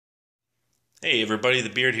Hey everybody, the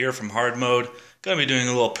Beard here from Hard Mode. Gonna be doing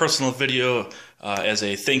a little personal video as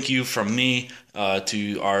a thank you from me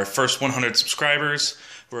to our first 100 subscribers.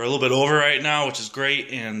 We're a little bit over right now, which is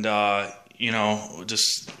great, and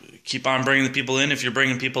just keep on bringing the people in if you're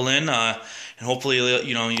bringing people in, and hopefully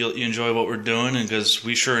you enjoy what we're doing, and because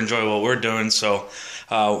we sure enjoy what we're doing. So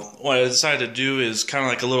what I decided to do is kind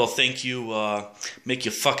of like a little thank you, make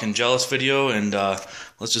you fucking jealous video, and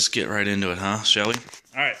let's just get right into it, huh? Shall we?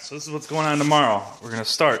 Alright, so this is what's going on tomorrow. We're going to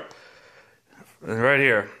start right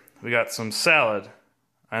here. We got some salad.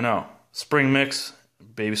 I know. Spring mix,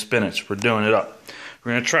 baby spinach. We're doing it up.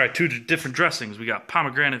 We're going to try two different dressings. We got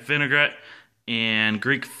pomegranate vinaigrette and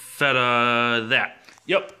Greek feta that.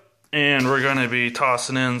 Yep. And we're going to be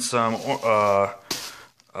tossing in some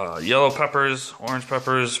yellow peppers, orange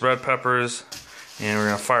peppers, red peppers. And we're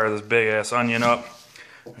going to fire this big ass onion up.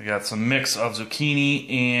 We got some mix of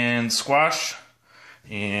zucchini and squash.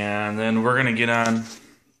 And then we're gonna get on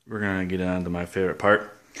to my favorite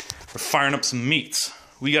part. We're firing up some meats.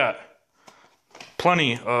 We got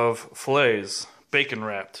plenty of fillets, bacon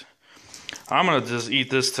wrapped. I'm gonna just eat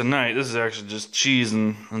this tonight. This is actually just cheese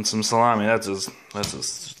and some salami. That's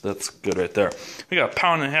good right there. We got a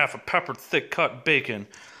pound and a half of peppered thick cut bacon.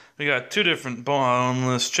 We got two different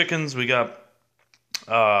boneless chickens. We got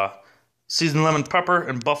seasoned lemon pepper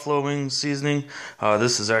and buffalo wing seasoning.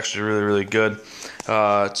 This is actually really good.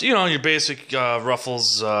 Your basic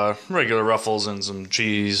Ruffles, regular Ruffles, and some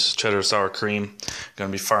cheese, cheddar, sour cream.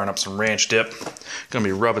 Gonna be firing up some ranch dip. Gonna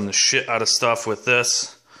be rubbing the shit out of stuff with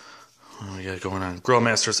this. What do we got going on? Grill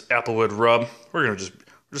Master's Applewood rub. We're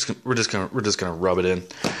just gonna rub it in.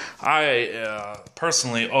 I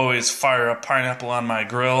personally always fire up pineapple on my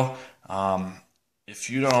grill. If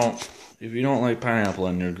you don't like pineapple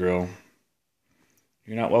on your grill,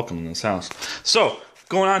 you're not welcome in this house. So,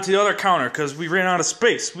 going on to the other counter, because we ran out of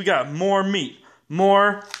space. We got more meat.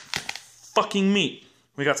 More fucking meat.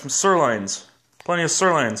 We got some sirloins. Plenty of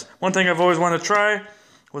sirloins. One thing I've always wanted to try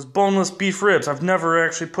was boneless beef ribs. I've never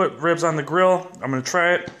actually put ribs on the grill. I'm going to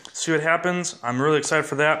try it, see what happens. I'm really excited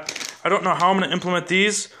for that. I don't know how I'm going to implement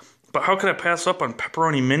these, but how could I pass up on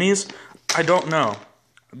pepperoni minis? I don't know.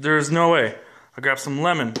 There's no way. I grabbed some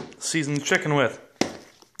lemon, seasoned chicken with.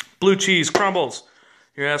 Blue cheese, crumbles.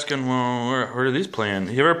 You're asking, well, where do these play in?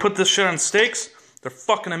 You ever put this shit on steaks? They're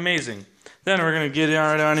fucking amazing. Then we're going to get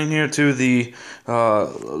down in here to the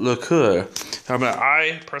liqueur.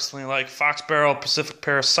 I personally like Fox Barrel Pacific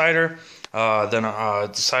Pear Cider. Then I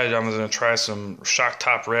decided I'm going to try some Shock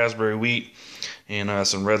Top Raspberry Wheat and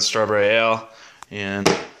some Red Strawberry Ale. And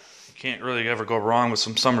you can't really ever go wrong with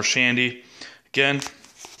some Summer Shandy. Again,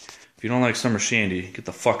 if you don't like Summer Shandy, get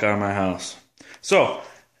the fuck out of my house. So,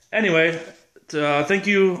 anyway, thank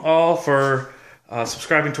you all for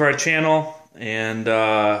subscribing to our channel, and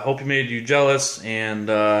hope you made you jealous. And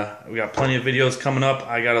we got plenty of videos coming up.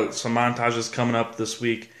 I got some montages coming up this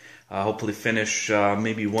week. Hopefully finish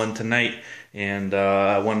maybe one tonight, and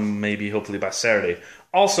one maybe hopefully by Saturday.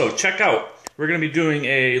 Also, check out, we're going to be doing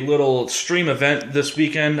a little stream event this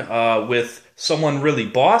weekend with someone really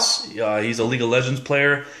boss. He's a League of Legends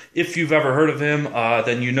player. If you've ever heard of him,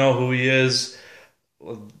 then you know who he is.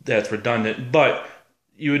 Well, that's redundant, but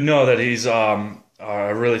you would know that he's a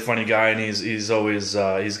really funny guy, and he's always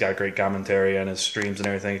he's got great commentary on his streams and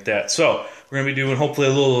everything like that. So we're gonna be doing hopefully a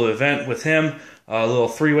little event with him, a little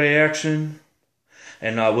three-way action,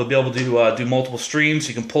 and we'll be able to do multiple streams.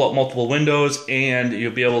 You can pull up multiple windows, and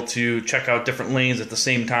you'll be able to check out different lanes at the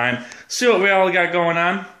same time. See what we all got going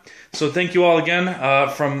on. So thank you all again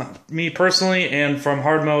from me personally and from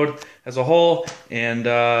Hard Mode as a whole. And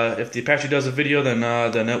if the Apache does a video,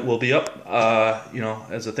 then it will be up.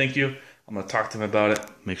 As a thank you, I'm gonna talk to him about it.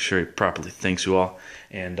 Make sure he properly thanks you all.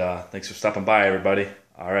 And thanks for stopping by, everybody.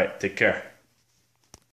 All right, take care.